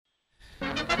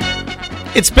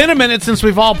It's been a minute since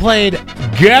we've all played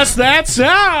Guess That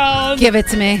Sound. Give it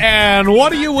to me. And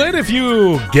what do you win if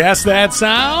you guess that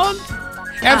sound?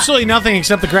 Absolutely nothing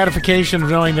except the gratification of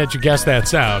knowing that you guessed that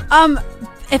sound.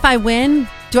 If I win,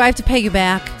 do I have to pay you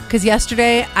back? Because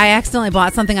yesterday I accidentally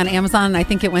bought something on Amazon and I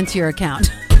think it went to your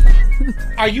account.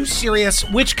 Are you serious?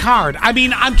 Which card? I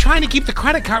mean, I'm trying to keep the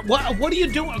credit card. What are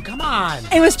you doing? Come on.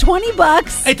 It was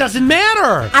 $20. It doesn't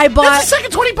matter. I bought... That's the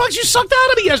second $20 you sucked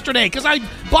out of me yesterday because I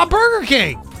bought Burger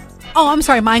King. Oh, I'm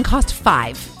sorry. Mine cost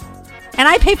 $5. And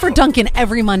I pay for Dunkin'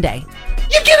 every Monday.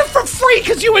 You get it for free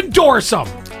because you endorse them.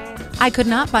 I could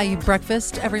not buy you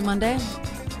breakfast every Monday.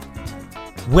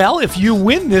 Well, if you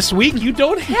win this week, you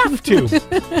don't have to.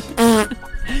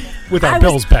 With our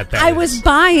Bills bet, that I is. was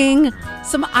buying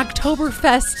some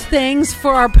Oktoberfest things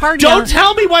for our party. Don't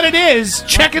tell me what it is.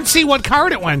 Check and see what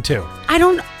card it went to. I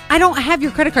don't have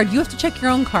your credit card. You have to check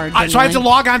your own card. So I have to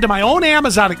log on to my own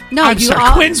Amazon. No, I'm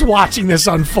sorry. Quinn's watching this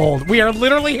unfold. We are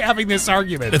literally having this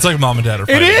argument. It's like mom and dad are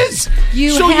fighting. It is.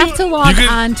 You have to log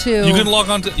on to... You can log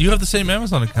on to... You have the same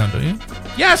Amazon account, don't you?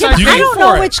 Yes, yeah, I don't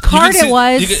know which card it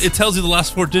was. It tells you the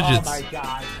last 4 digits. Oh, my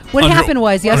God. What happened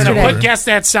was yesterday... Guess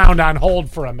that sound on hold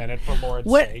for a minute, for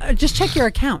Lord's sake. Just check your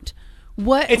account.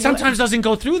 It sometimes doesn't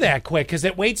go through that quick because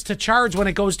it waits to charge when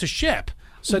it goes to ship.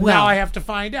 So now I have to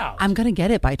find out. I'm going to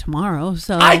get it by tomorrow.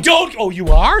 So I don't. Oh, you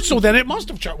are? So then it must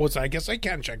have charged. Well, I guess I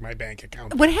can check my bank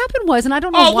account. What happened was, and I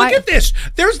don't know why. Oh, look at this.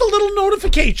 There's the little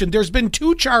notification. There's been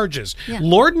 2 charges. Yeah.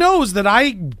 Lord knows that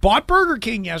I bought Burger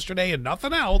King yesterday and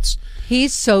nothing else.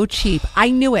 He's so cheap. I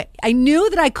knew it. I knew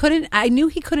that I knew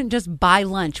he couldn't just buy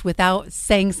lunch without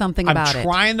saying something about it. I'm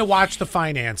trying to watch the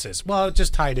finances. Well, it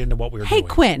just tied into what we were doing. Hey,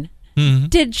 Quinn,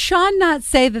 did Sean not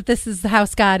say that this is how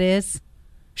Scott is?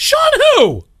 Sean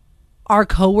who? Our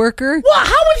coworker. Well,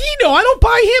 how would he know? I don't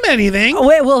buy him anything. Oh,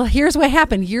 wait, well, here's what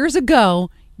happened. Years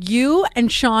ago, you and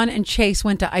Sean and Chase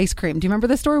went to ice cream. Do you remember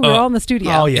the story? We were all in the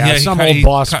studio. Oh, yeah. Some old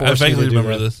boss forced me to do it. I vaguely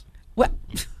remember this. What?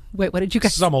 Wait, what did you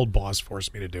guys... Some old boss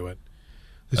forced me to do it.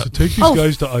 They said, take these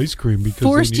guys to ice cream because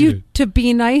forced they need you to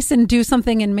be nice and do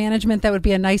something in management that would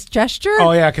be a nice gesture?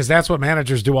 Oh, yeah, because that's what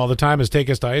managers do all the time is take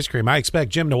us to ice cream. I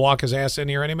expect Jim to walk his ass in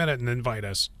here any minute and invite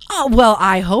us. Oh, well,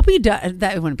 I hope he does.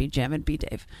 That wouldn't be Jim. It'd be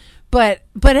Dave. But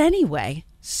anyway,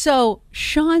 so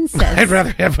Sean says... I'd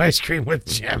rather have ice cream with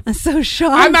Jim. So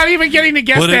Sean... I'm not even getting to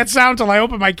guess that sound till I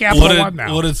open my Capital One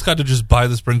now. What did Scott do? Just buy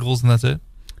the sprinkles and that's it?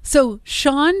 So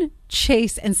Sean,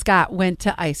 Chase, and Scott went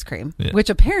to ice cream, which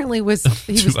apparently was...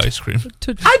 ice cream.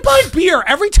 I buy beer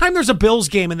every time there's a Bills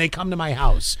game and they come to my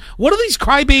house. What do these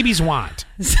crybabies want?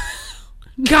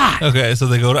 God. Okay, so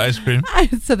they go to ice cream.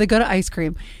 So they go to ice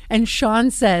cream. And Sean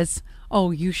says...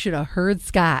 Oh, you should have heard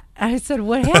Scott. I said,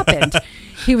 what happened?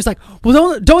 He was like,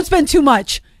 well, don't spend too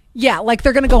much. Yeah, like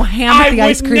they're going to go ham at the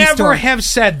ice cream store. I would never have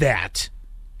said that.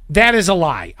 That is a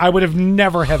lie. I would have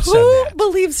never have said that. Who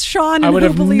believes Sean and I would who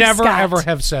have believes never, Scott? ever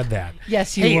have said that.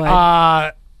 Yes, you would.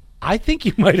 I think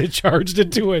you might have charged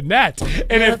it to a net.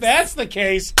 And if that's the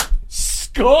case...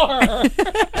 Score!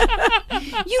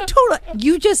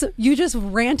 You just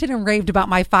ranted and raved about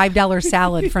my $5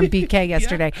 salad from BK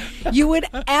yesterday. Yeah. You would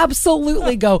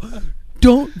absolutely go,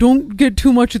 don't get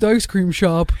too much at the ice cream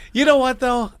shop. You know what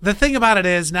though? The thing about it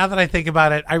is, now that I think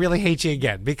about it, I really hate you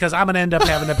again because I'm gonna end up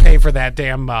having to pay for that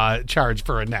damn charge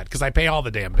for a net because I pay all the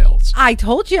damn bills. I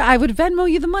told you I would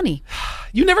Venmo you the money.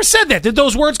 You never said that. Did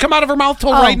those words come out of her mouth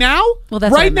till right now? Well,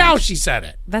 that's right now she said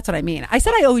it. That's what I mean. I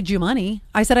said I owed you money.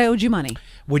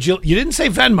 Would you? You didn't say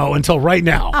Venmo until right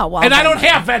now. Oh, well, and I don't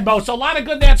have Venmo, so a lot of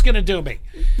good that's going to do me.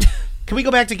 Can we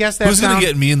go back to guess that? Who's going to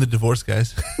get me in the divorce,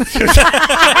 guys?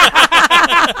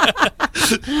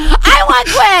 I want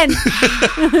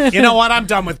Quinn. You know what? I'm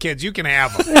done with kids. You can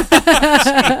have them.